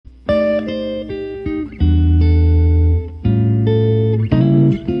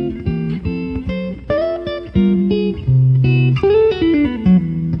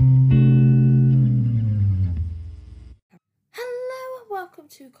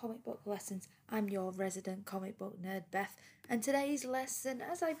Comic Book Lessons. I'm your resident comic book nerd, Beth, and today's lesson,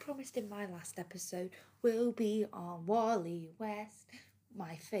 as I promised in my last episode, will be on Wally West,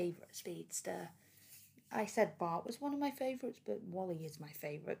 my favourite speedster. I said Bart was one of my favourites, but Wally is my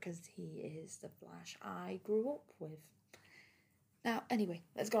favourite because he is the Flash I grew up with. Now, anyway,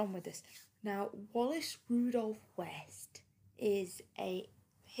 let's go on with this. Now, Wallace Rudolph West is a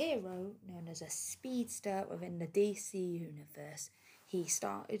hero known as a speedster within the DC universe. He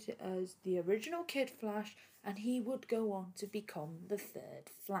started as the original Kid Flash and he would go on to become the third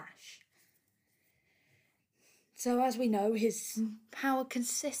Flash. So as we know, his power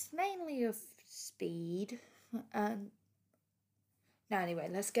consists mainly of speed. Now anyway,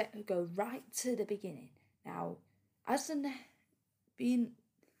 let's go right to the beginning. Now, as he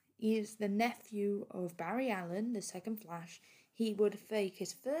is the nephew of Barry Allen, the second Flash, he would make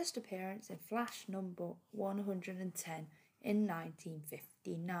his first appearance in Flash number 110 in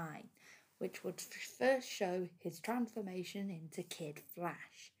 1959, which would first show his transformation into Kid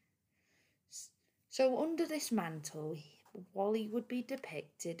Flash. So under this mantle, Wally would be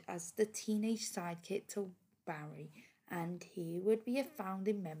depicted as the teenage sidekick to Barry, and he would be a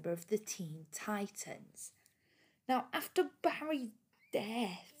founding member of the Teen Titans. Now, after Barry's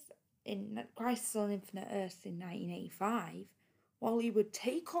death in Crisis on Infinite Earths in 1985, Wally would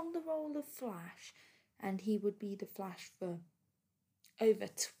take on the role of Flash, and he would be the Flash for over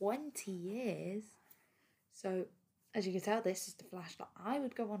 20 years. So, as you can tell, this is the Flash that I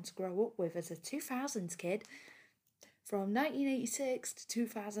would go on to grow up with as a 2000s kid from 1986 to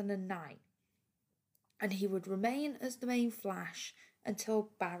 2009. And he would remain as the main Flash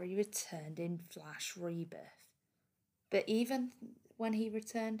until Barry returned in Flash Rebirth. But even when he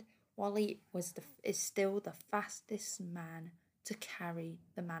returned, Wally is still the fastest man to carry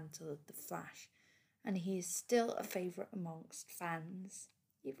the mantle of the Flash, and he is still a favourite amongst fans,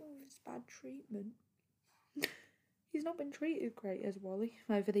 even with his bad treatment. He's not been treated great as Wally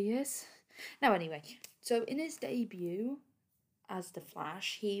over the years. Now anyway, so in his debut as the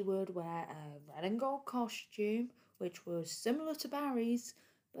Flash, he would wear a red and gold costume, which was similar to Barry's,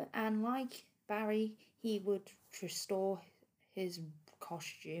 but unlike Barry, he would restore his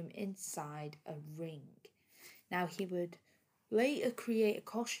costume inside a ring. Now he would later create a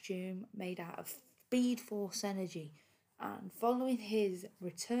costume made out of Speed Force energy, and following his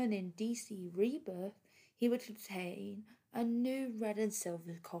return in DC Rebirth, he would obtain a new red and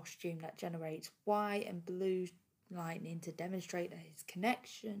silver costume that generates white and blue lightning to demonstrate that his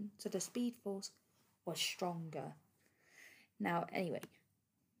connection to the Speed Force was stronger. Now anyway,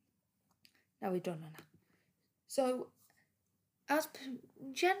 now we've done that. So,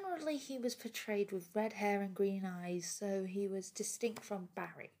 generally he was portrayed with red hair and green eyes, so he was distinct from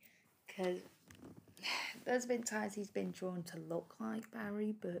Barry, because there's been times he's been drawn to look like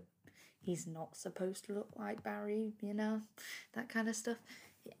Barry, but he's not supposed to look like Barry, that kind of stuff.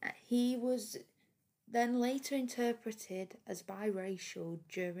 He was then later interpreted as biracial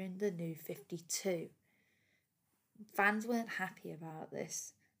during the New 52. Fans weren't happy about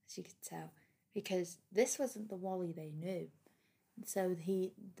this, as you could tell, because this wasn't the Wally they knew. So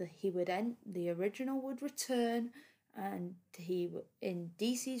the original would return, and he in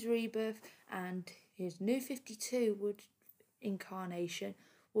DC's Rebirth, and his New 52 incarnation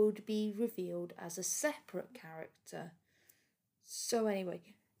would be revealed as a separate character. So anyway,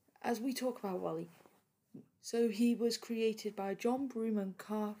 as we talk about Wally, so he was created by John Broome and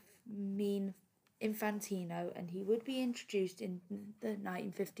Carmine Infantino, and he would be introduced in the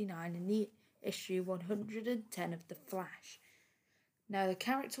 1959 in the issue 110 of The Flash. Now, the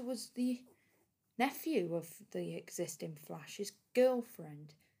character was the nephew of the existing Flash's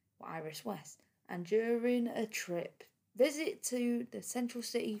girlfriend, Iris West, and during a visit to the Central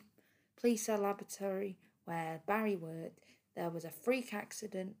City Police Laboratory where Barry worked, there was a freak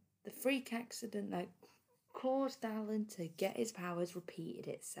accident. The freak accident that caused Alan to get his powers repeated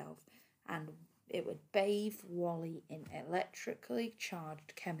itself, and it would bathe Wally in electrically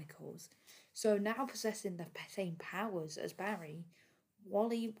charged chemicals. So now possessing the same powers as Barry,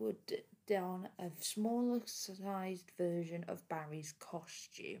 Wally would don a smaller sized version of Barry's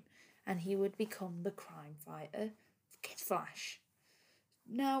costume, and he would become the crime fighter Kid Flash.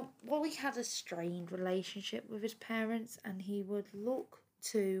 Now, Wally had a strained relationship with his parents, and he would look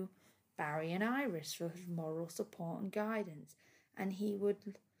to Barry and Iris for moral support and guidance, and he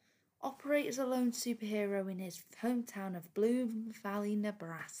would operate as a lone superhero in his hometown of Blue Valley,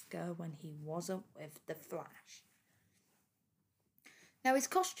 Nebraska, when he wasn't with the Flash. Now, his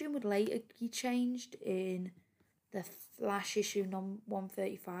costume would later be changed in the Flash issue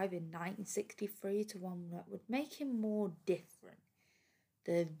 135 in 1963 to one that would make him more different.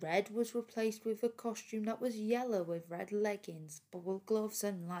 The red was replaced with a costume that was yellow with red leggings, bubble gloves,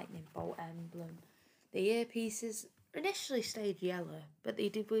 and lightning bolt emblem. The earpieces initially stayed yellow, but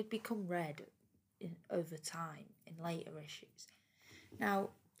would become red over time in later issues. Now,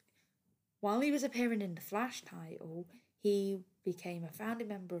 while he was appearing in the Flash title, he became a founding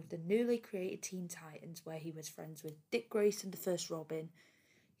member of the newly created Teen Titans, where he was friends with Dick Grayson, the first Robin,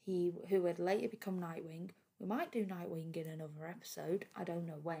 who would later become Nightwing. We might do Nightwing in another episode. I don't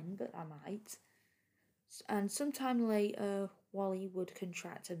know when, but I might. And sometime later, Wally would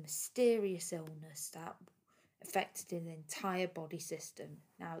contract a mysterious illness that affected his entire body system.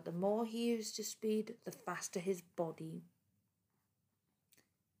 Now, the more he used his speed, the faster his body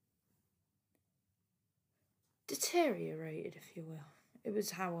deteriorated, if you will. It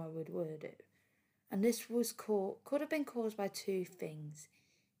was how I would word it. And this could have been caused by two things.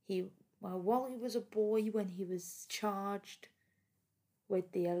 Wally was a boy when he was charged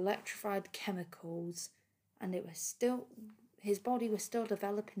with the electrified chemicals, and his body was still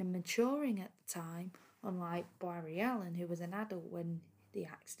developing and maturing at the time, unlike Barry Allen, who was an adult when the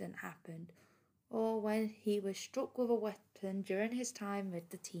accident happened, or when he was struck with a weapon during his time with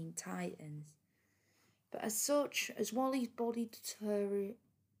the Teen Titans. But as such, as Wally's body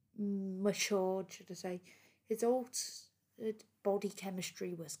matured, should I say, his altered body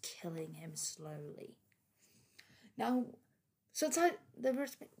chemistry was killing him slowly. Now,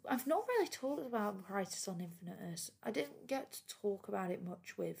 I've not really talked about Crisis on Infinite Earths. I didn't get to talk about it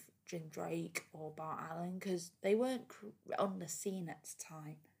much with Jim Drake or Bart Allen because they weren't on the scene at the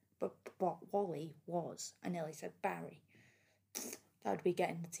time. But Wally was. I nearly said Barry. That would be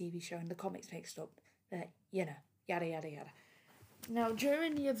getting the TV show and the comics mixed up. Yada, yada, yada. Now,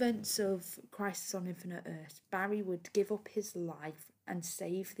 during the events of Crisis on Infinite Earths, Barry would give up his life and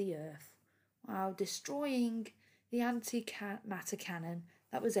save the Earth while destroying the antimatter cannon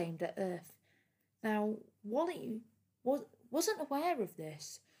that was aimed at Earth. Now, Wally wasn't aware of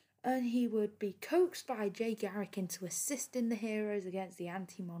this, and he would be coaxed by Jay Garrick into assisting the heroes against the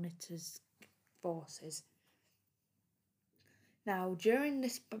Anti-Monitor's forces. Now, during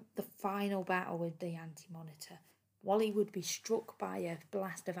the final battle with the Anti-Monitor, Wally would be struck by a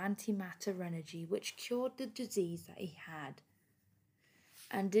blast of antimatter energy which cured the disease that he had.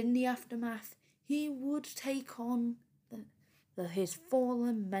 And in the aftermath, he would take on his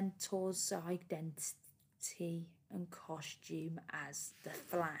fallen mentor's identity and costume as the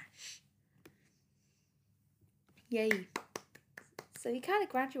Flash. Yay. So he kind of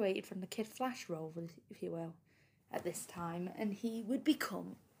graduated from the Kid Flash role, if you will, at this time, and he would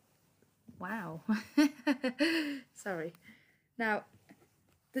become... Wow. Sorry. Now,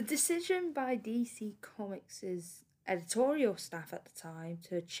 the decision by DC Comics' editorial staff at the time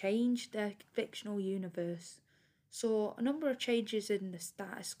to change their fictional universe saw a number of changes in the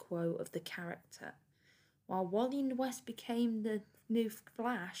status quo of the character. While Wally West became the new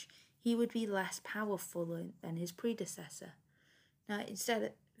Flash, he would be less powerful than his predecessor. Now, instead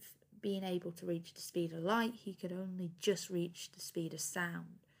of being able to reach the speed of light, he could only just reach the speed of sound.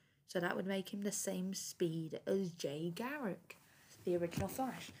 So that would make him the same speed as Jay Garrick, the original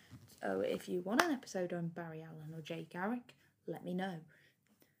Flash. So if you want an episode on Barry Allen or Jay Garrick, let me know.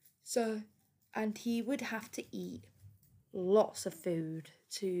 And he would have to eat lots of food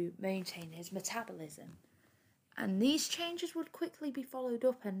to maintain his metabolism. And these changes would quickly be followed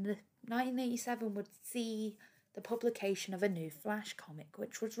up, and 1987 would see the publication of a new Flash comic,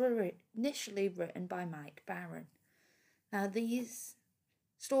 which was initially written by Mike Baron. Now, these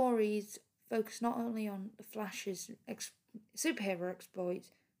stories focus not only on the Flash's superhero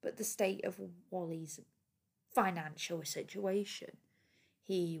exploits, but the state of Wally's financial situation.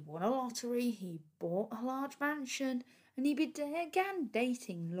 He won a lottery, he bought a large mansion, and he began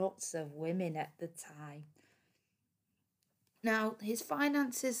dating lots of women at the time. Now, his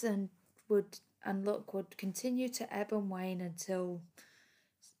finances and luck would continue to ebb and wane until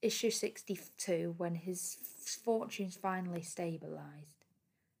issue 62, when his fortunes finally stabilised.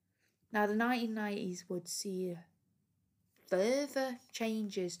 Now, the 1990s would see further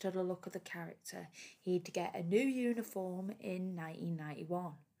changes to the look of the character. He'd get a new uniform in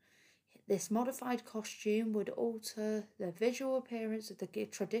 1991. This modified costume would alter the visual appearance of the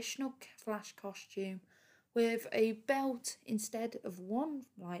traditional Flash costume. With a belt instead of one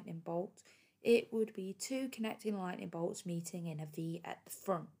lightning bolt, it would be two connecting lightning bolts meeting in a V at the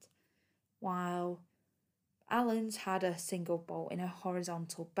front, while Allen's had a single bolt in a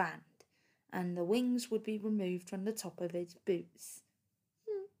horizontal band, and the wings would be removed from the top of his boots.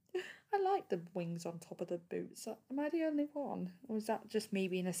 I like the wings on top of the boots. Am I the only one? Or is that just me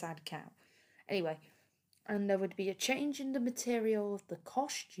being a sad cow? Anyway, and there would be a change in the material of the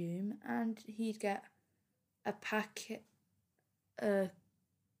costume, and he'd get a PACU,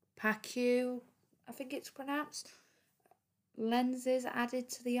 I think it's pronounced, lenses added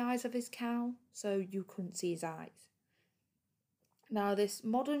to the eyes of his cowl, so you couldn't see his eyes. Now, this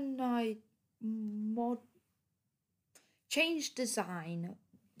changed design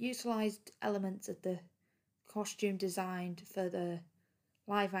utilised elements of the costume designed for the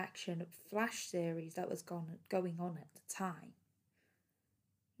live action Flash series that was going on at the time.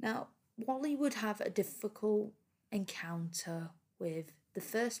 Now, Wally would have a difficult encounter with the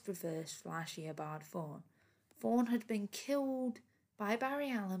first Reverse Flash, Eobard Thawne. Thawne had been killed by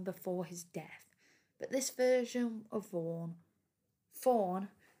Barry Allen before his death, but this version of Thawne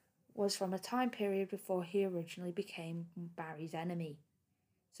was from a time period before he originally became Barry's enemy.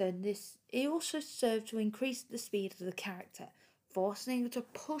 So he also served to increase the speed of the character, forcing him to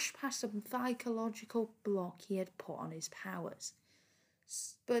push past the psychological block he had put on his powers.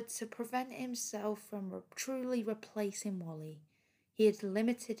 But to prevent himself from truly replacing Wally, he had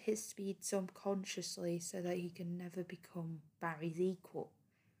limited his speed subconsciously so that he could never become Barry's equal.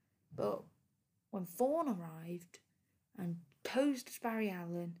 But when Thawne arrived and posed as Barry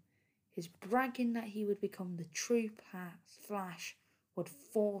Allen, his bragging that he would become the true Flash would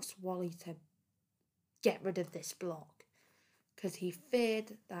force Wally to get rid of this block, because he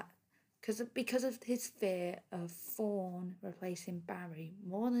feared that because of his fear of Thawne replacing Barry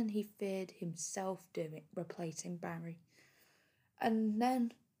more than he feared himself replacing Barry. And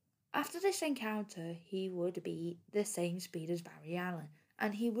then after this encounter, he would be the same speed as Barry Allen,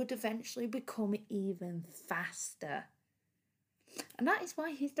 and he would eventually become even faster. And that is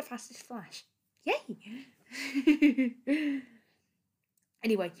why he's the fastest Flash. Yay!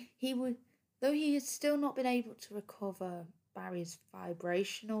 Anyway, though he had still not been able to recover Barry's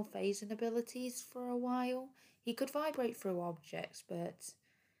vibrational phasing abilities for a while, he could vibrate through objects, but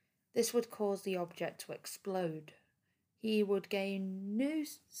this would cause the object to explode. He would gain new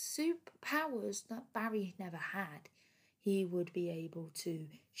superpowers that Barry never had. He would be able to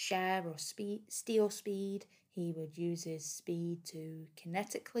share or steal speed. He would use his speed to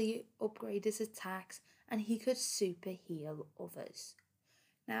kinetically upgrade his attacks, and he could super heal others.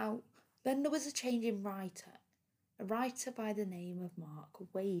 Now, then there was a change in writer. A writer by the name of Mark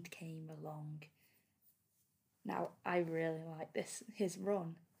Waid came along. Now, I really like his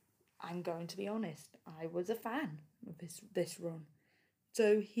run. I'm going to be honest, I was a fan of this run.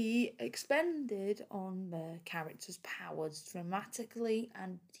 So he expanded on the character's powers dramatically,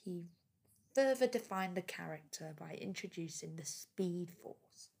 and he further defined the character by introducing the Speed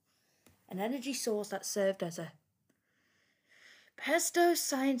Force, an energy source that served as a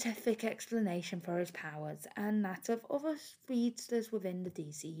pseudo-scientific explanation for his powers and that of other speedsters within the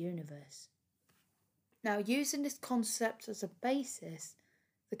DC universe. Now, using this concept as a basis,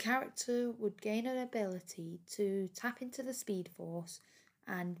 the character would gain an ability to tap into the Speed Force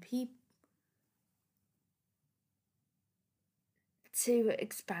and to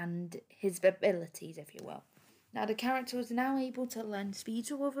expand his abilities, if you will. Now, the character was now able to lend speed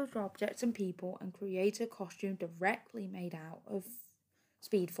to other objects and people and create a costume directly made out of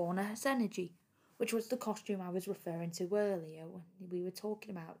Speed Force energy, which was the costume I was referring to earlier when we were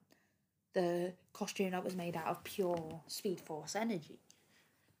talking about the costume that was made out of pure Speed Force energy.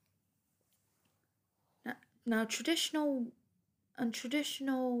 Now traditional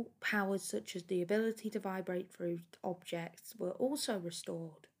powers such as the ability to vibrate through objects were also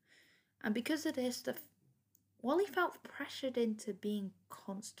restored. And because of this, Wally felt pressured into being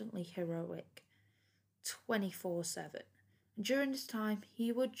constantly heroic 24/7. And during this time,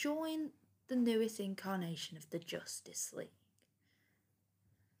 he would join the newest incarnation of the Justice League.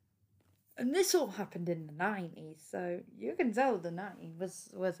 And this all happened in the 90s, so you can tell the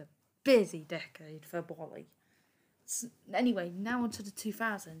 90s was a busy decade for Wally. Anyway, now on to the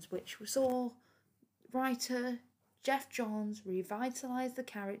 2000s, which saw writer Jeff Johns revitalise the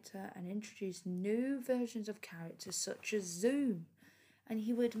character and introduce new versions of characters such as Zoom. And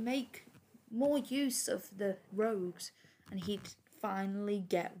he would make more use of the rogues, and he'd finally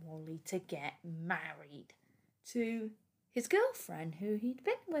get Wally to get married to his girlfriend, who he'd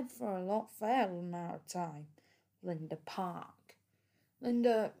been with for a fair amount of time, Linda Park.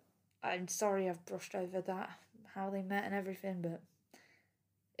 Linda, I'm sorry I've brushed over that, how they met and everything, but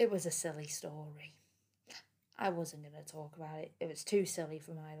it was a silly story. I wasn't going to talk about it. It was too silly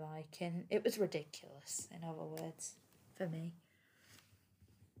for my liking. It was ridiculous, in other words, for me.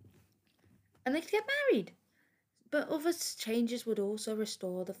 And they'd get married. But other changes would also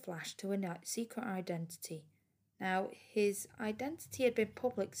restore the Flash to a secret identity. Now, his identity had been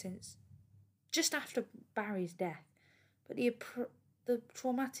public since just after Barry's death. But the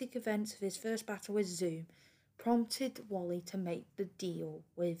traumatic events of his first battle with Zoom prompted Wally to make the deal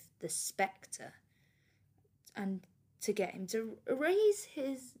with the Spectre and to get him to erase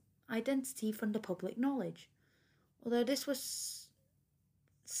his identity from the public knowledge. Although this was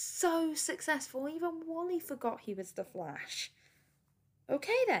so successful, even Wally forgot he was the Flash.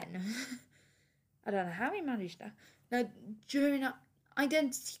 Okay then. I don't know how he managed that. Now, during an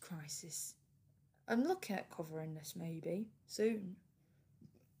identity crisis, I'm looking at covering this maybe soon.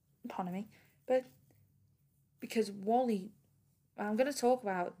 Pardon me. But because Wally, I'm going to talk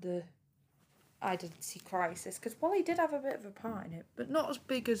about the identity crisis because Wally did have a bit of a part in it, but not as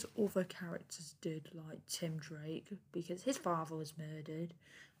big as other characters did, like Tim Drake, because his father was murdered,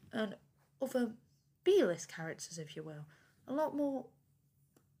 and other B-list characters, if you will. A lot more,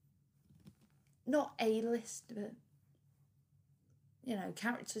 not A-list, but, you know,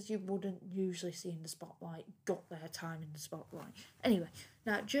 characters you wouldn't usually see in the spotlight got their time in the spotlight. Anyway,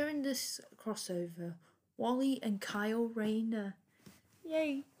 now during this crossover, Wally and Kyle Rayner,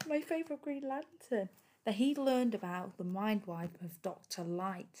 yay, my favourite Green Lantern, that he learned about the mind wipe of Dr.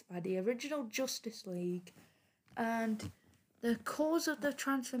 Light by the original Justice League, and the cause of the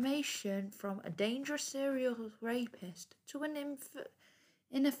transformation from a dangerous serial rapist to an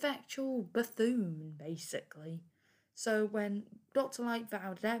ineffectual buffoon, basically. So when Dr. Light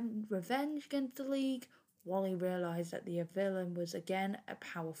vowed revenge against the League, Wally realised that the villain was again a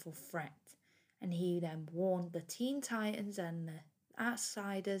powerful threat, and he then warned the Teen Titans and the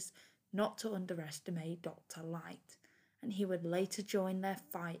Outsiders not to underestimate Dr. Light, and he would later join their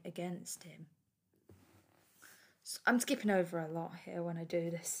fight against him. So I'm skipping over a lot here when I do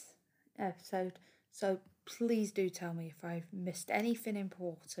this episode, so please do tell me if I've missed anything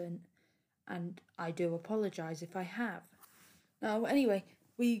important, and I do apologise if I have. Now, anyway,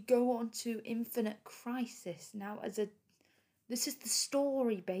 we go on to Infinite Crisis. Now, this is the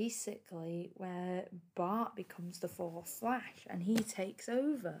story, basically, where Bart becomes the fourth Flash, and he takes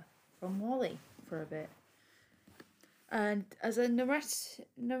over from Wally for a bit. And as a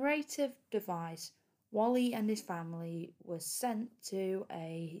narrative device, Wally and his family were sent to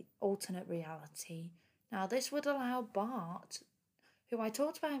a alternate reality. Now, this would allow Bart, who I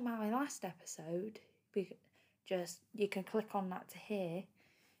talked about in my last episode, you can click on that to hear.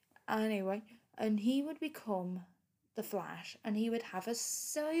 Anyway, and he would become the Flash, and he would have a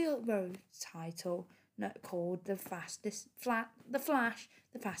solo title called the Flash,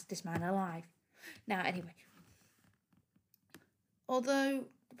 the fastest man alive. Now, anyway, although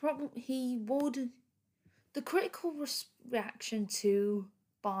the critical reaction to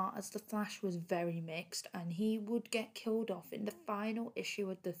Bart as the Flash was very mixed, and he would get killed off in the final issue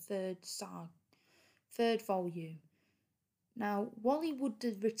of the third volume. Now, Wally would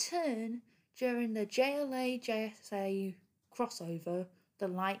return during the JLA-JSA crossover, the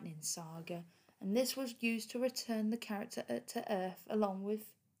Lightning Saga, and this was used to return the character to Earth along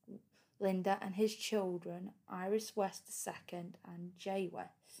with Linda and his children, Iris West II and Jay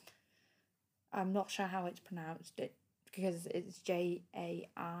West. I'm not sure how it's pronounced, because it's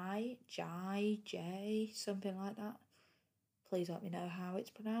J-A-I, J, something like that. Please let me know how it's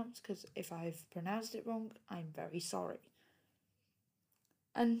pronounced, because if I've pronounced it wrong, I'm very sorry.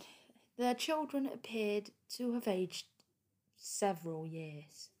 And their children appeared to have aged several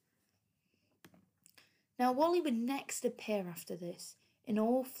years. Now, Wally would next appear after this in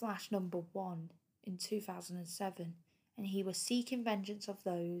All Flash #1 in 2007, and he was seeking vengeance of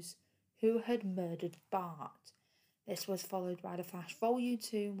those who had murdered Bart. This was followed by The Flash Volume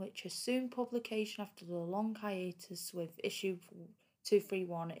 2, which assumed publication after the long hiatus with issue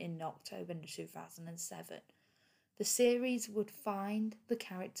 231 in October 2007. The series would find the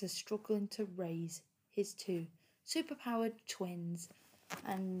character struggling to raise his two superpowered twins,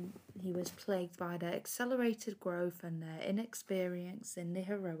 and he was plagued by their accelerated growth and their inexperience in the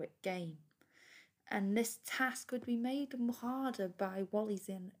heroic game. And this task would be made harder by Wally's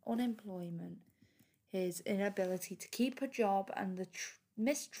unemployment, his inability to keep a job, and the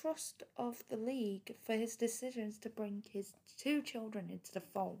mistrust of the League for his decisions to bring his two children into the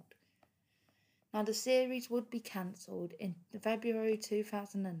fold. Now, the series would be cancelled in February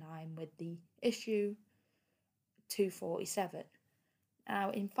 2009 with the issue 247. Now,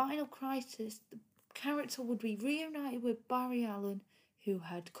 in Final Crisis, the character would be reunited with Barry Allen, who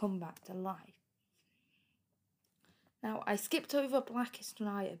had come back to life. Now, I skipped over Blackest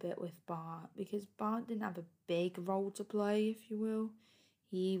Night a bit with Bart, because Bart didn't have a big role to play, if you will.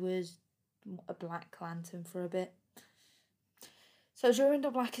 He was a Black Lantern for a bit. So during the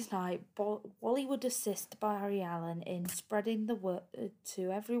blackest night, Wally would assist Barry Allen in spreading the word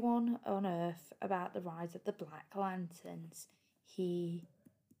to everyone on Earth about the rise of the Black Lanterns.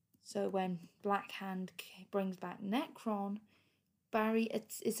 So when Black Hand brings back Necron, Barry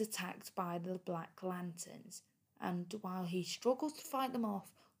is attacked by the Black Lanterns, and while he struggles to fight them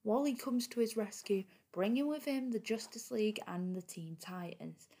off, Wally comes to his rescue, bringing with him the Justice League and the Teen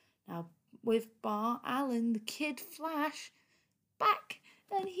Titans. Now, with Bar Allen, the Kid Flash, back,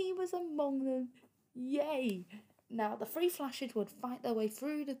 and he was among them. Yay! Now, the three Flashes would fight their way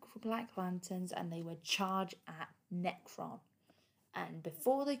through the Black Lanterns, and they would charge at Necron. And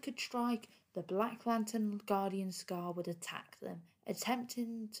before they could strike, the Black Lantern Guardian Scar would attack them,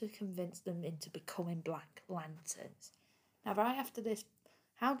 attempting to convince them into becoming Black Lanterns. Now, right after this,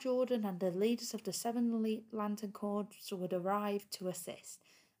 Hal Jordan and the leaders of the Seven Lantern Corps would arrive to assist,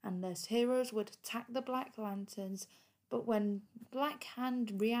 and the heroes would attack the Black Lanterns. But when Black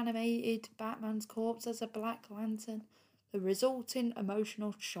Hand reanimated Batman's corpse as a Black Lantern, the resulting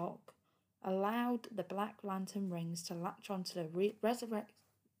emotional shock allowed the Black Lantern rings to latch onto the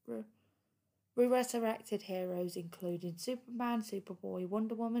resurrected heroes, including Superman, Superboy,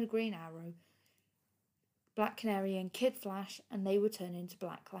 Wonder Woman, Green Arrow, Black Canary, and Kid Flash, and they would turn into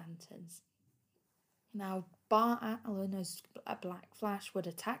Black Lanterns. Now, Bar Allen as a Black Flash would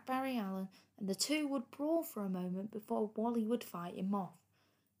attack Barry Allen, and the two would brawl for a moment before Wally would fight him off.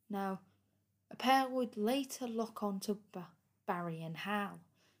 Now, a pair would later lock onto Barry and Hal.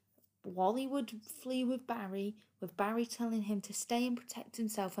 Wally would flee with Barry telling him to stay and protect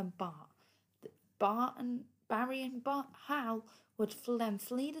himself and Bart. Barry and Hal would then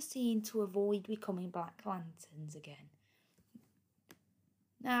flee the scene to avoid becoming Black Lanterns again.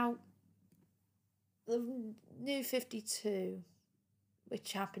 Now, the New 52,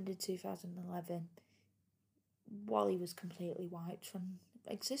 which happened in 2011, Wally was completely wiped from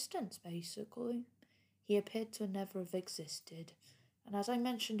existence, basically. He appeared to never have existed. And as I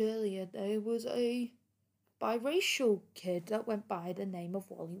mentioned earlier, there was a biracial kid that went by the name of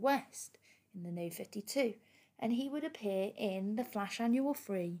Wally West in the New 52. And he would appear in the Flash Annual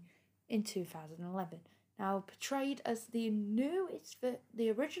 3 in 2011. Now, portrayed as the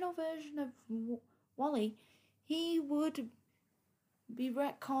original version of Wally, he would be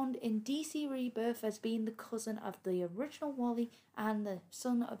retconned in DC Rebirth as being the cousin of the original Wally and the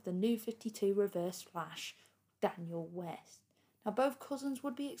son of the New 52 Reverse Flash, Daniel West. Now, both cousins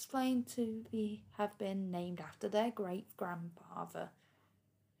would be explained to have been named after their great-grandfather.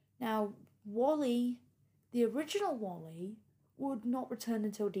 Now, Wally, the original Wally, would not return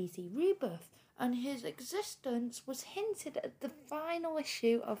until DC Rebirth, and his existence was hinted at the final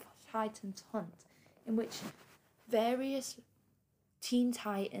issue of Titans Hunt, in which various Teen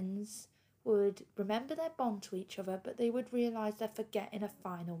Titans would remember their bond to each other, but they would realise they're forgetting a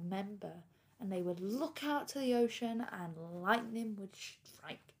final member, and they would look out to the ocean and lightning would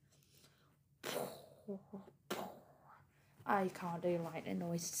strike. I can't do lightning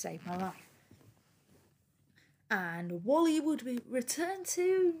noise to save my life. And Wally would return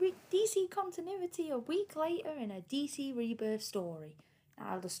to DC continuity a week later in a DC Rebirth story.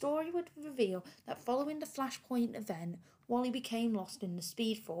 Now, the story would reveal that following the Flashpoint event, Wally became lost in the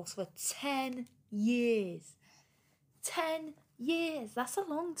Speed Force for 10 years. 10 years! That's a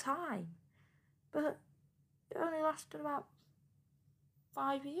long time. But it only lasted about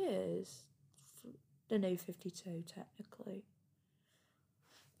 5 years. The New 52, technically.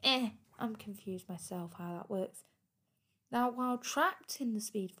 I'm confused myself how that works. Now, while trapped in the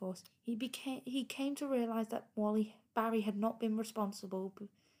Speed Force, he came to realise that Barry had not been responsible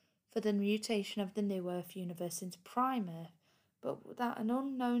for the mutation of the New Earth universe into Prime Earth, but that an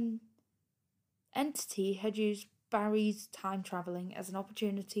unknown entity had used Barry's time travelling as an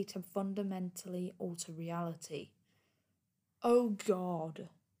opportunity to fundamentally alter reality. Oh God.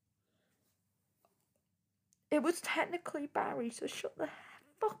 It was technically Barry, so shut the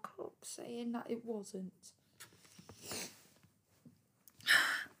fuck up saying that it wasn't.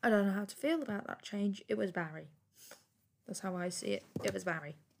 I don't know how to feel about that change. It was Barry. That's how I see it. It was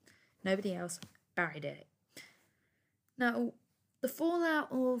Barry. Nobody else. Barry did it. Now, the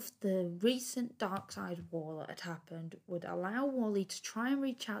fallout of the recent Darkseid war that had happened would allow Wally to try and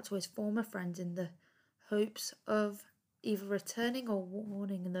reach out to his former friends in the hopes of either returning or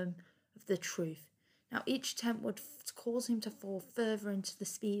warning them of the truth. Now, each attempt would cause him to fall further into the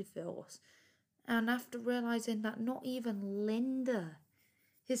Speed Force. And after realising that not even Linda,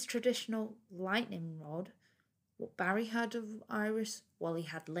 his traditional lightning rod, what Barry had of Iris, Wally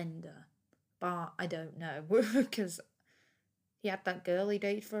had Linda. But I don't know, because He had that girl he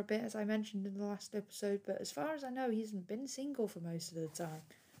dated for a bit, as I mentioned in the last episode, but as far as I know, he's been single for most of the time.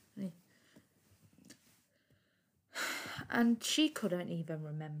 And she couldn't even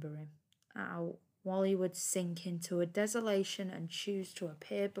remember him. How Wally would sink into a desolation and choose to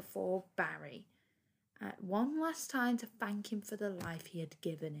appear before Barry at one last time to thank him for the life he had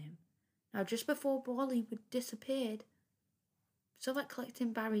given him. Now, just before Wally would disappeared, something clicked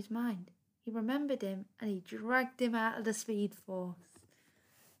in Barry's mind. He remembered him and he dragged him out of the Speed Force.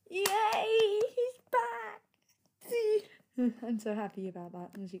 Yay! He's back! I'm so happy about that,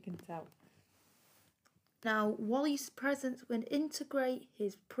 as you can tell. Now, Wally's presence would integrate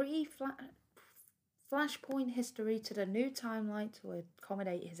his Flashpoint history to the new timeline to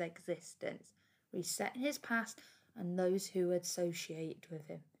accommodate his existence, resetting his past and those who associated with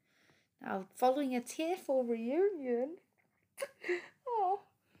him. Now, following a tearful reunion,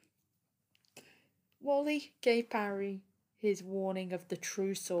 Wally gave Barry his warning of the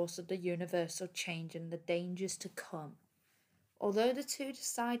true source of the universal change and the dangers to come. Although the two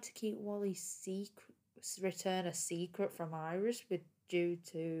decide to keep Wally's return a secret from Iris due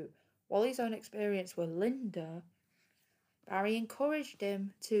to Wally's own experience with Linda, Barry encouraged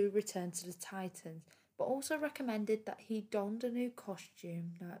him to return to the Titans, but also recommended that he donned a new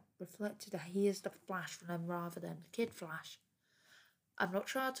costume that reflected that he is the Flash rather than the Kid Flash. I'm not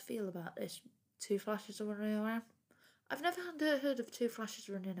sure how to feel about this. Two Flashes running around. I've never heard of two Flashes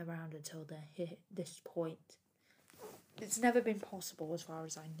running around until they hit this point. It's never been possible as far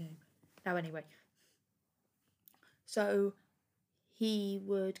as I know. Now anyway, so he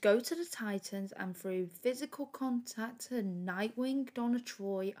would go to the Titans and through physical contact to Nightwing, Donna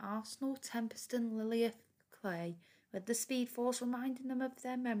Troy, Arsenal, Tempest and Lilia Clay, with the Speed Force reminding them of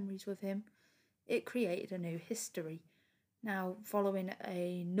their memories with him, it created a new history. Now, following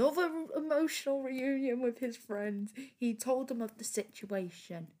another emotional reunion with his friends, he told them of the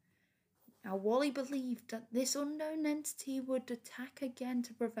situation. Now, Wally believed that this unknown entity would attack again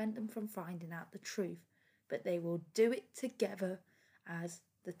to prevent them from finding out the truth, but they will do it together as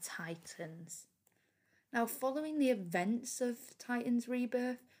the Titans. Now, following the events of Titans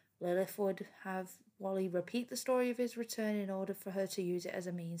Rebirth, Lilith would have Wally repeat the story of his return in order for her to use it as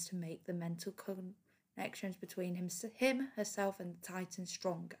a means to make the mental connections between him, herself, and the Titans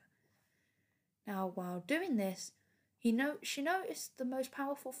stronger. Now, while doing this, she noticed the most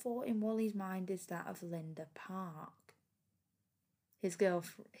powerful thought in Wally's mind is that of Linda Park, his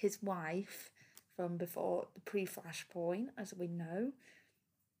wife from before the pre-Flashpoint, as we know,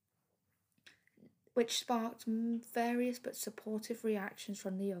 which sparked various but supportive reactions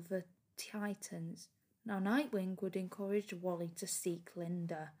from the other Titans. Now, Nightwing would encourage Wally to seek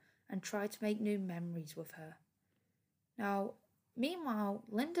Linda and try to make new memories with her. Now, meanwhile,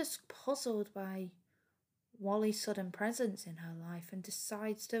 Linda's puzzled by Wally's sudden presence in her life and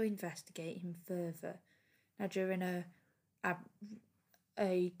decides to investigate him further. Now, during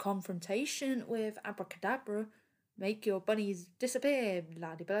a confrontation with Abracadabra, make your bunnies disappear,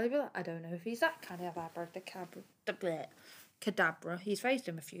 blah blah blah. I don't know if he's that kind of Abracadabra. He's faced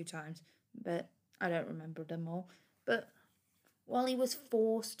him a few times, but I don't remember them all. But Wally was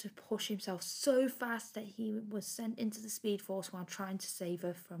forced to push himself so fast that he was sent into the Speed Force while trying to save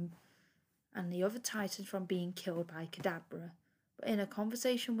her and the other Titans from being killed by Kadabra. But in a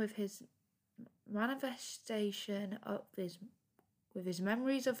conversation with his manifestation with his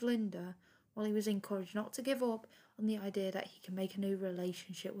memories of Linda, Wally was encouraged not to give up on the idea that he can make a new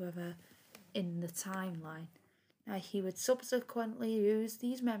relationship with her in the timeline. Now, he would subsequently use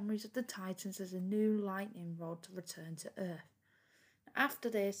these memories of the Titans as a new lightning rod to return to Earth. After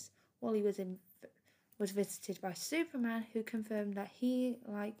this, Wally was visited by Superman, who confirmed that he,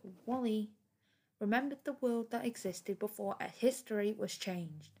 like Wally, remembered the world that existed before a history was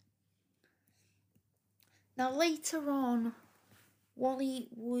changed. Now, later on,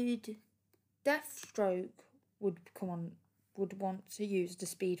 Deathstroke would want to use the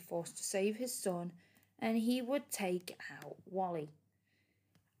Speed Force to save his son, and he would take out Wally.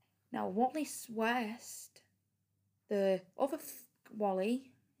 Now, Wally West, the other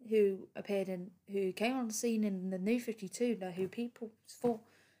Wally, who came on the scene in the New 52,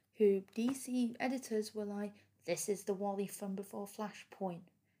 who DC editors were like, this is the Wally from before Flashpoint.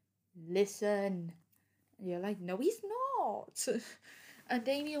 Listen. And you're like, no, he's not. And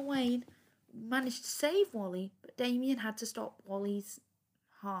Damian Wayne managed to save Wally, but Damian had to stop Wally's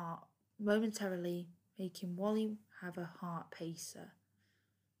heart momentarily, making Wally have a heart pacer.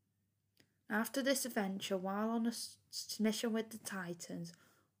 After this adventure, while on a mission with the Titans,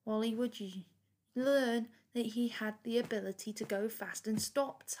 Wally would learn that he had the ability to go fast and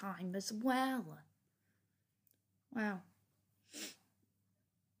stop time as well. Wow.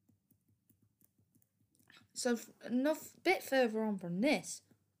 So, enough bit further on from this,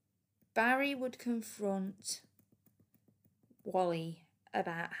 Barry would confront Wally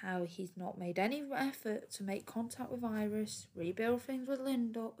about how he's not made any effort to make contact with Iris, rebuild things with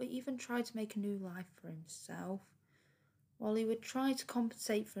Linda, or even try to make a new life for himself. Wally would try to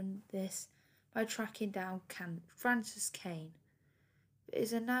compensate for this by tracking down Frances Kane. But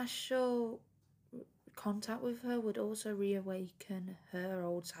his initial contact with her would also reawaken her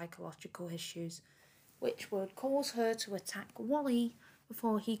old psychological issues, which would cause her to attack Wally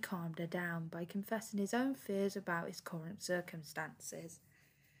before he calmed her down by confessing his own fears about his current circumstances.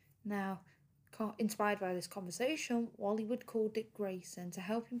 Now, inspired by this conversation, Wally would call Dick Grayson to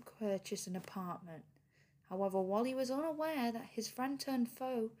help him purchase an apartment. However, Wally was unaware that his friend turned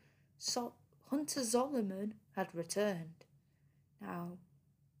foe, Hunter Zolomon, had returned. Now,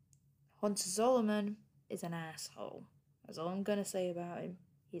 Hunter Zolomon is an asshole. That's all I'm going to say about him.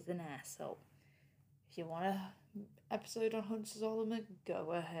 He's an asshole. If you want an episode on Hunter Zolomon,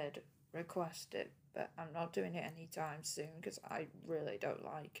 go ahead, request it. But I'm not doing it anytime soon because I really don't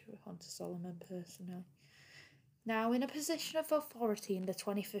like Hunter Zolomon personally. Now, in a position of authority in the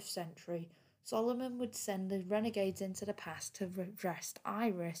 25th century, Solomon would send the renegades into the past to arrest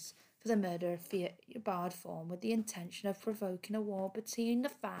Iris for the murder of Theobald Thorne with the intention of provoking a war between the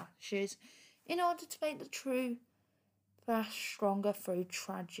Flashes in order to make the true Flash stronger through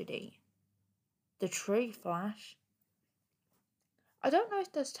tragedy. The true Flash? I don't know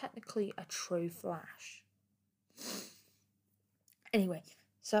if there's technically a true Flash. Anyway,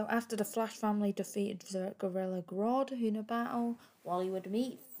 so after the Flash family defeated the Gorilla Grodd in a battle, Wally would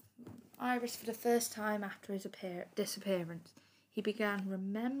meet Iris for the first time after his disappearance. He began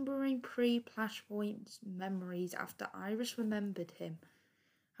remembering pre-Flashpoint's memories after Iris remembered him.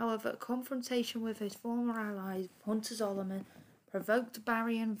 However, a confrontation with his former ally, Hunter Zolomon, provoked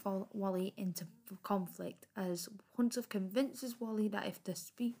Barry and Wally into conflict as Hunter convinces Wally that if the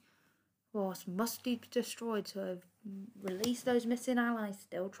Speed Force must be destroyed to release those missing allies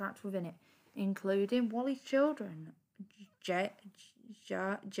still trapped within it, including Wally's children, Jay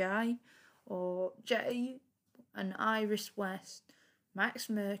and Iris West, Max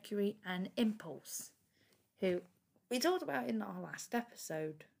Mercury, and Impulse, who we talked about in our last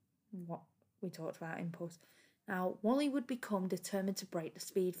episode. Now, Wally would become determined to break the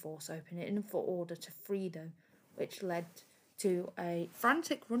Speed Force open in for order to free them, which led to a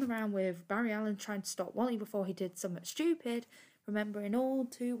frantic runaround with Barry Allen trying to stop Wally before he did something stupid, remembering all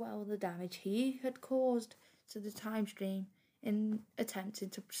too well the damage he had caused to the time stream in attempting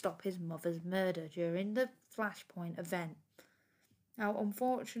to stop his mother's murder during the Flashpoint event. Now,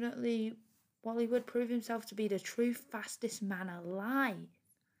 unfortunately, Wally would prove himself to be the true fastest man alive.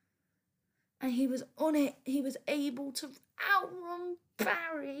 And he was able to outrun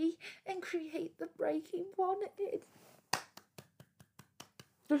Barry and create the breaking wanted.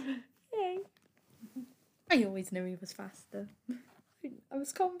 Yay. I always knew he was faster. I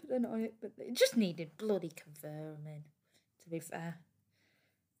was confident on it, but it just needed bloody confirming, to be fair.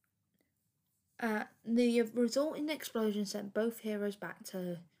 The resulting explosion sent both heroes back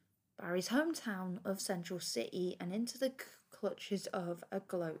to Barry's hometown of Central City and into the clutches of a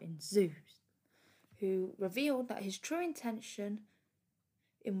gloating Zeus, who revealed that his true intention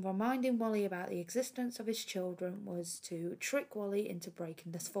in reminding Wally about the existence of his children was to trick Wally into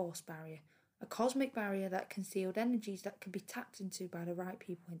breaking the Force Barrier, a cosmic barrier that concealed energies that could be tapped into by the right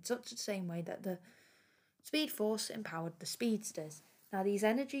people in such the same way that the Speed Force empowered the Speedsters. Now, these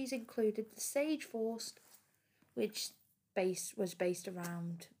energies included the Sage Force, which was based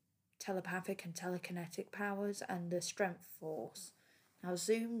around telepathic and telekinetic powers, and the Strength Force. Now,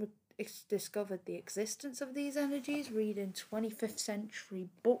 Zoom discovered the existence of these energies, reading 25th century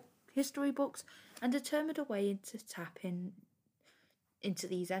history books, and determined a way to tap into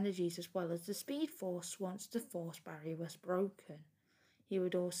these energies as well as the Speed Force once the Force Barrier was broken. He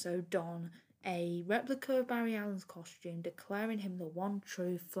would also don a replica of Barry Allen's costume, declaring him the one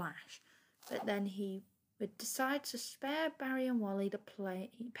true Flash, but then he would decide to spare Barry and Wally the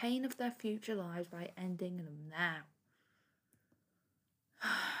pain of their future lives by ending them now.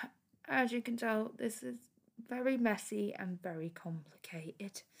 As you can tell, this is very messy and very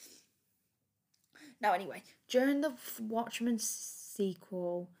complicated. Now, anyway, during the Watchmen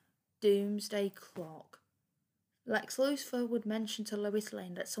sequel, Doomsday Clock, Lex Luthor would mention to Lois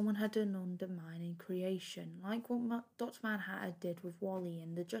Lane that someone had done undermining creation, like what Dr. Manhattan did with Wally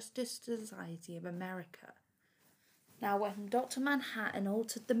in the Justice Society of America. Now, when Dr. Manhattan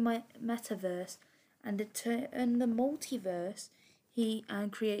altered the metaverse and the multiverse, he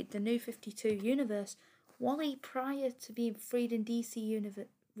created the New 52 universe, Wally, prior to being freed in DC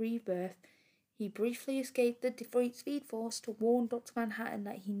Rebirth, he briefly escaped the Defeat Speed Force to warn Dr. Manhattan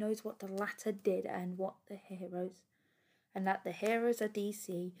that he knows what the latter did and that the heroes of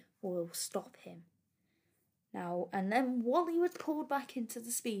DC will stop him. Now, and then Wally was pulled back into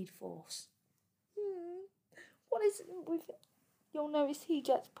the Speed Force. What is it with it? You'll notice he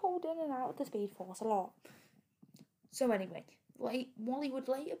gets pulled in and out of the Speed Force a lot. So anyway, Wally would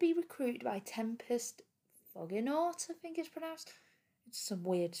later be recruited by Tempest Foggenaut, I think it's pronounced. It's some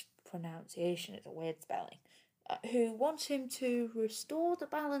weird pronunciation, it's a weird spelling. Who wants him to restore the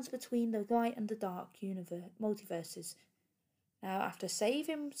balance between the light and the dark multiverses. Now, after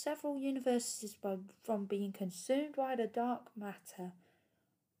saving several universes from being consumed by the dark matter,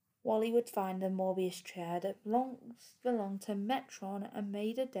 Wally would find the Morbius chair that belonged to Metron and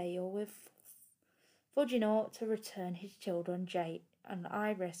made a deal with Foggenaut to return his children Jade and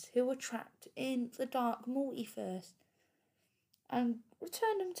Iris, who were trapped in the dark multiverse, and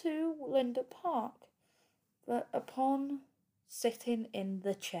return them to Linda Park. But upon sitting in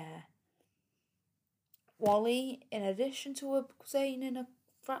the chair, Wally, in addition to obtaining a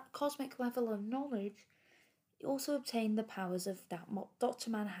cosmic level of knowledge, he also obtained the powers of Dr.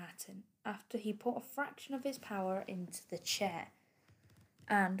 Manhattan after he put a fraction of his power into the chair.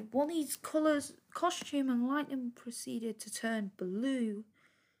 And Wally's colours, costume and lighting proceeded to turn blue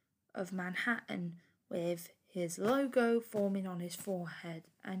of Manhattan, with his logo forming on his forehead,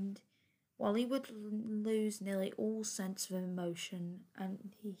 and Wally would lose nearly all sense of emotion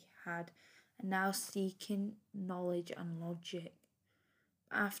he had, and now seeking knowledge and logic.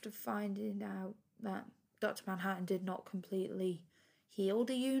 After finding out that Dr. Manhattan did not completely heal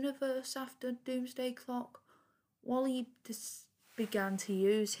the universe after Doomsday Clock, Wally began to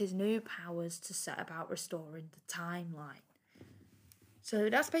use his new powers to set about restoring the timeline. So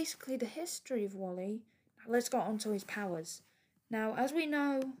that's basically the history of Wally. Now let's get on to his powers. Now, as we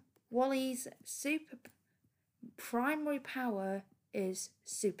know, Wally's primary power is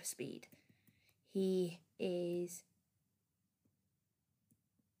super speed.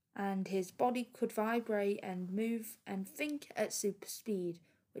 And his body could vibrate and move and think at super speed,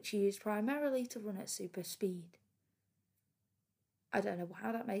 which he used primarily to run at super speed. I don't know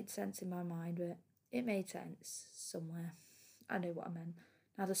how that made sense in my mind, but it made sense somewhere. I know what I meant.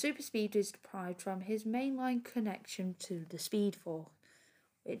 Now, the super speed is derived from his mainline connection to the Speed Force,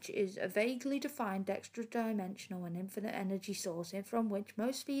 which is a vaguely defined extra-dimensional and infinite energy source from which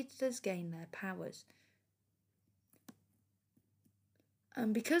most speedsters gain their powers.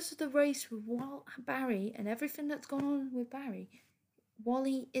 And because of the race with Barry and everything that's gone on with Barry,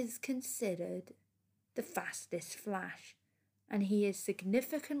 Wally is considered the fastest Flash. And he is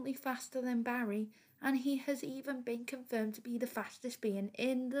significantly faster than Barry, and he has even been confirmed to be the fastest being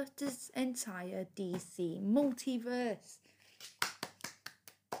in the entire DC multiverse.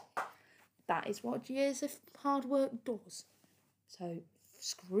 That is what years of hard work does. So,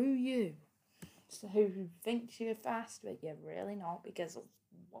 screw you. So, who thinks you're fast, but you're really not, because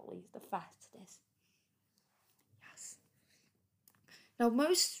Wally's the fastest. Yes. Now,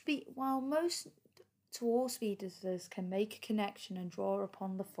 while most all speedsters can make a connection and draw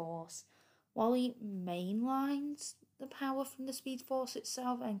upon the Force, Wally mainlines the power from the Speed Force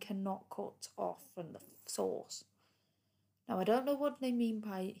itself and cannot cut off from the source. Now, I don't know what they mean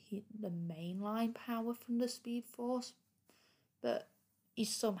by the mainline power from the Speed Force, but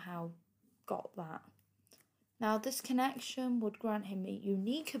he's somehow got that. Now, this connection would grant him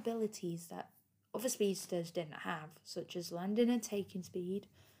unique abilities that other speedsters didn't have, such as landing and taking speed,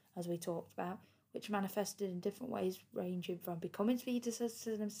 as we talked about, which manifested in different ways, ranging from becoming speedsters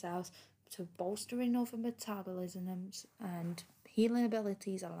to themselves to bolstering other metabolisms and healing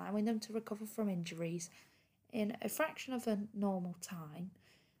abilities, allowing them to recover from injuries in a fraction of a normal time,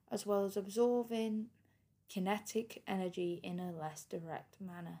 as well as absorbing kinetic energy in a less direct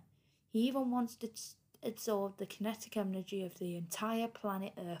manner. He even wants to absorb the kinetic energy of the entire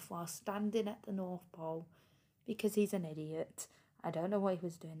planet Earth while standing at the North Pole, because he's an idiot. I don't know what he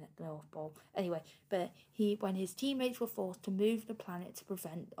was doing at the North Pole. Anyway, but when his teammates were forced to move the planet to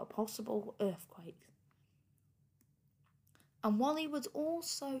prevent a possible earthquake. And Wally was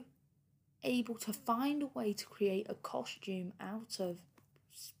also able to find a way to create a costume out of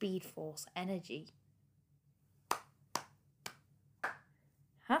Speed Force energy.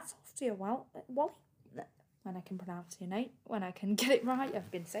 Hats off to you, Wally. When I can pronounce your name, when I can get it right. I've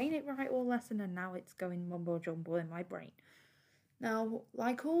been saying it right all lesson, and now it's going mumbo jumbo in my brain. Now,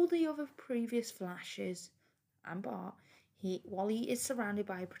 like all the other previous Flashes and Bart, Wally is surrounded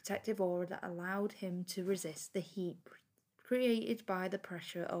by a protective aura that allowed him to resist the heat created by the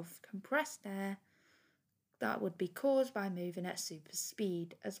pressure of compressed air that would be caused by moving at super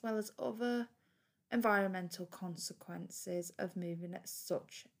speed, as well as other environmental consequences of moving at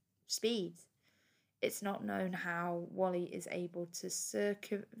such speeds. It's not known how Wally is able to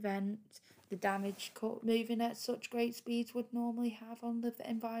circumvent the damage moving at such great speeds would normally have on the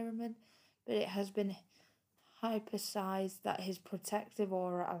environment, but it has been hypothesized that his protective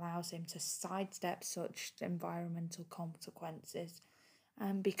aura allows him to sidestep such environmental consequences.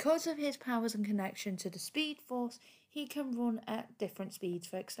 And because of his powers and connection to the Speed Force, he can run at different speeds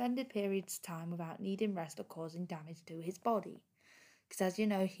for extended periods of time without needing rest or causing damage to his body. Because as you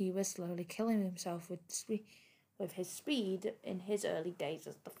know, he was slowly killing himself with his speed in his early days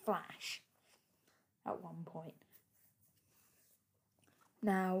as the Flash at one point.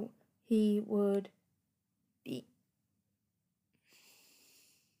 Now, he would be...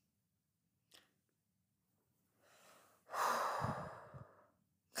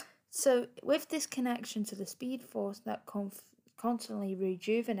 So, with this connection to the Speed Force that constantly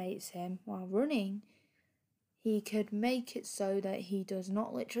rejuvenates him while running, he could make it so that he does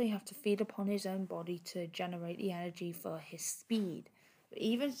not literally have to feed upon his own body to generate the energy for his speed. But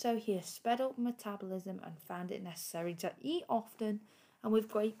even so, he has sped up metabolism and found it necessary to eat often and with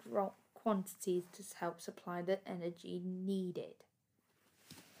great quantities to help supply the energy needed.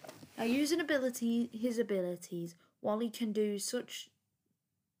 Now, using his abilities, Wally can do such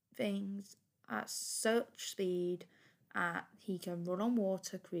things at such speed he can run on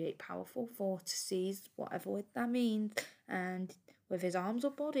water, create powerful vortices, whatever that means, and with his arms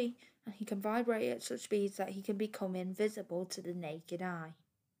or body, and he can vibrate at such speeds that he can become invisible to the naked eye.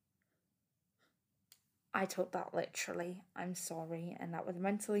 I took that literally, I'm sorry, and that was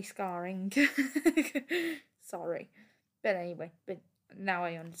mentally scarring. Sorry. But anyway, now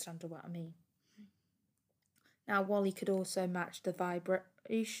I understand what I mean. Now, Wally could also match the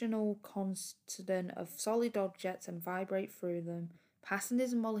vibrational constant of solid objects and vibrate through them, passing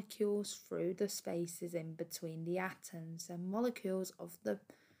his molecules through the spaces in between the atoms and molecules of the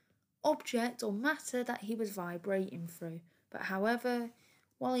object or matter that he was vibrating through. But however,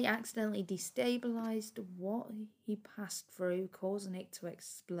 Wally accidentally destabilized what he passed through, causing it to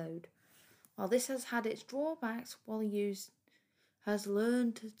explode. While this has had its drawbacks, Wally has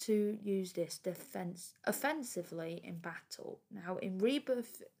learned to use this offensively in battle. Now, in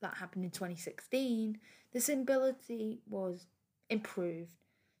Rebirth, that happened in 2016, this ability was improved,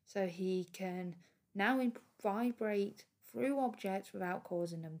 so he can now vibrate through objects without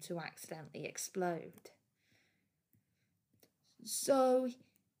causing them to accidentally explode. So,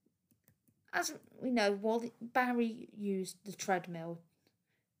 as we know, Barry used the treadmill,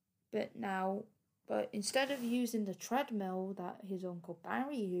 but instead of using the treadmill that his Uncle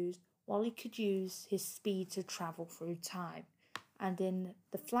Barry used, Wally could use his speed to travel through time. And in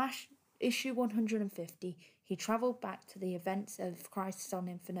The Flash issue 150, he travelled back to the events of Crisis on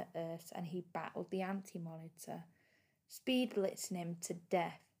Infinite Earths and he battled the Anti-Monitor, speed blitzing him to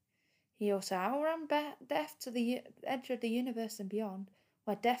death. He also outran Death to the edge of the universe and beyond,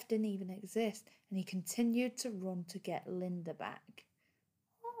 where Death didn't even exist, and he continued to run to get Linda back.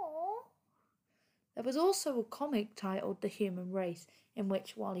 Aww. There was also a comic titled The Human Race, in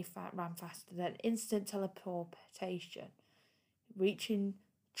which Wally ran faster than instant teleportation, reaching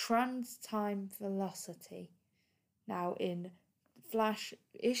trans-time velocity. Now in Flash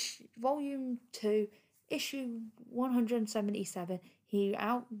Volume 2, Issue 177, he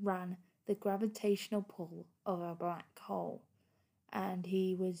outran the gravitational pull of a black hole, and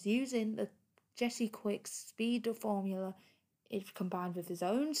he was using the Jesse Quick's speed formula. If combined with his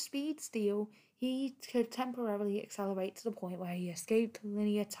own speed steal, he could temporarily accelerate to the point where he escaped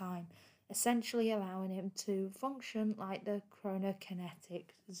linear time, essentially allowing him to function like the chronokinetic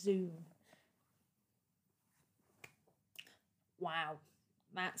zoom. Wow,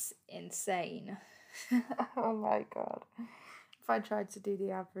 that's insane. Oh my god. If I tried to do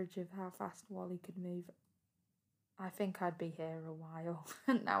the average of how fast Wally could move, I think I'd be here a while,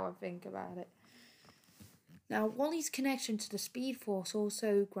 now I think about it. Now, Wally's connection to the Speed Force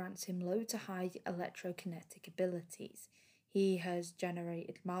also grants him low to high electrokinetic abilities. He has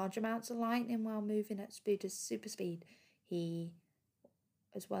generated large amounts of lightning while moving at super speed,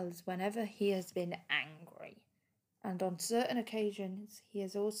 as well as whenever he has been angry. And on certain occasions, he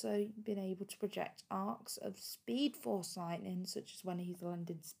has also been able to project arcs of Speed Force lightning, such as when he's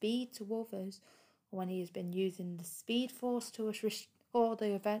lended speed to others, or when he has been using the Speed Force to restore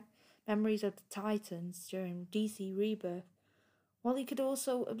the event memories of the Titans during DC Rebirth. Wally could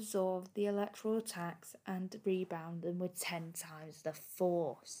also absorb the electro attacks and rebound them with 10 times the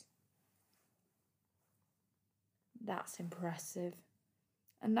force. That's impressive.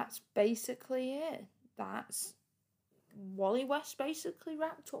 And that's basically it. that's Wally West basically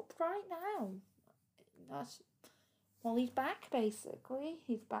wrapped up right now. That's Wally's back basically.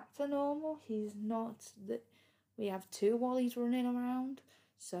 He's back to normal. He's not that we have two Wallys running around.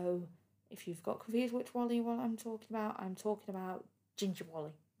 So if you've got confused which Wally I'm talking about Ginger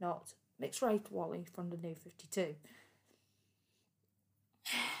Wally, not mixed race Wally from the New 52.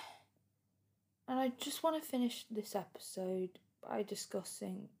 And I just want to finish this episode by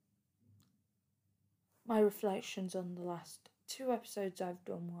discussing my reflections on the last 2 episodes I've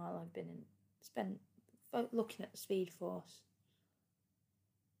done while I've been spent looking at the Speed Force.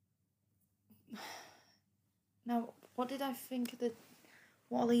 Now, what did I think of the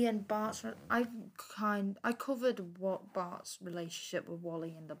Wally and Bart's? I covered what Bart's relationship with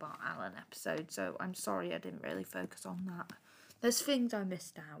Wally in the Bart Allen episode, so I'm sorry I didn't really focus on that. There's things I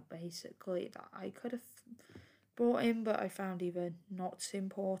missed out, basically, that I could have brought in, but I found either not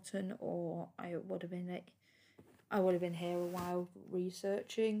important or I would have been here a while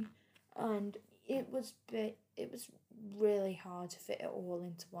researching, and it was really hard to fit it all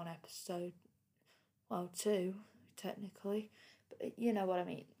into one episode. Well, 2 technically, but you know what I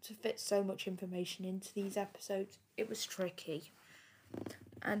mean. To fit so much information into these episodes, it was tricky,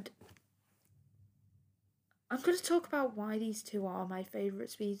 and I'm going to talk about why these 2 are my favourite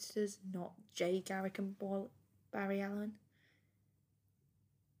speedsters, not Jay Garrick and Barry Allen.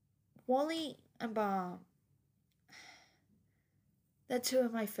 Wally and Bart, they're 2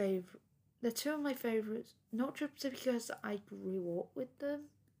 of my favourites. They're 2 of my favourites, not just because I grew up with them,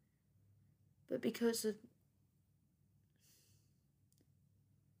 but because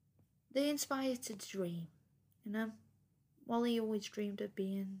they inspired to dream, you know? Wally always dreamed of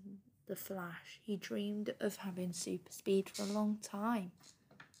being the Flash. He dreamed of having super speed for a long time.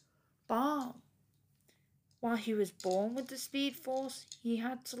 Bart, while he was born with the Speed Force, he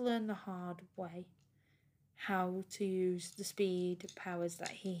had to learn the hard way how to use the speed powers that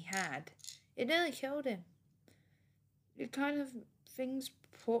he had. It nearly killed him. It put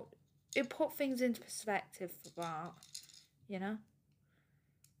things into perspective for Bart, you know?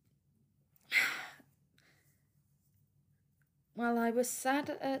 Well, I was sad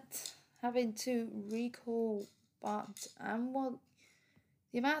at having to recall Bart and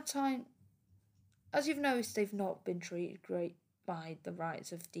the amount of time, as you've noticed, they've not been treated great by the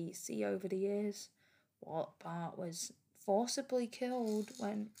writers of DC over the years. Bart was forcibly killed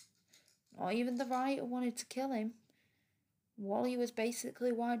when not even the writer wanted to kill him. Wally was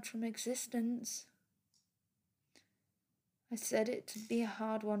basically wiped from existence. I said it to be a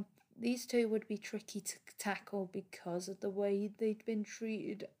hard one. These 2 would be tricky to tackle because of the way they'd been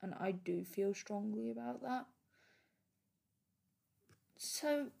treated, and I do feel strongly about that.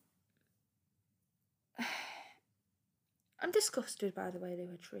 So, I'm disgusted by the way they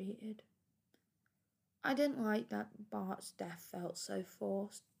were treated. I didn't like that Bart's death felt so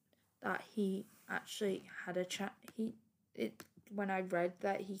forced, that he actually had a chat. When I read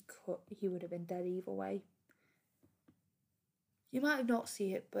that he would have been dead either way. You might not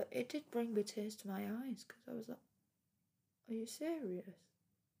see it, but it did bring me tears to my eyes because I was like, are you serious?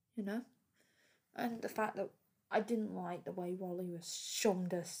 You know? And the fact that I didn't like the way Wally was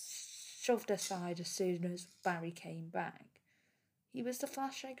shoved aside as soon as Barry came back. He was the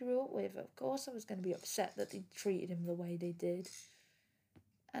Flash I grew up with. Of course I was going to be upset that they treated him the way they did.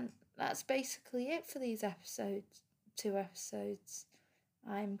 And that's basically it for these 2 episodes.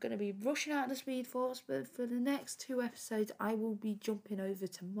 I'm going to be rushing out the Speed Force, but for the next 2 episodes, I will be jumping over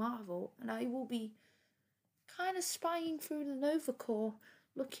to Marvel, and I will be kind of spying through the Nova Corps,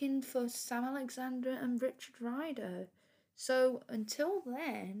 looking for Sam Alexander and Richard Rider. So, until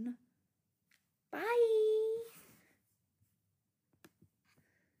then, bye!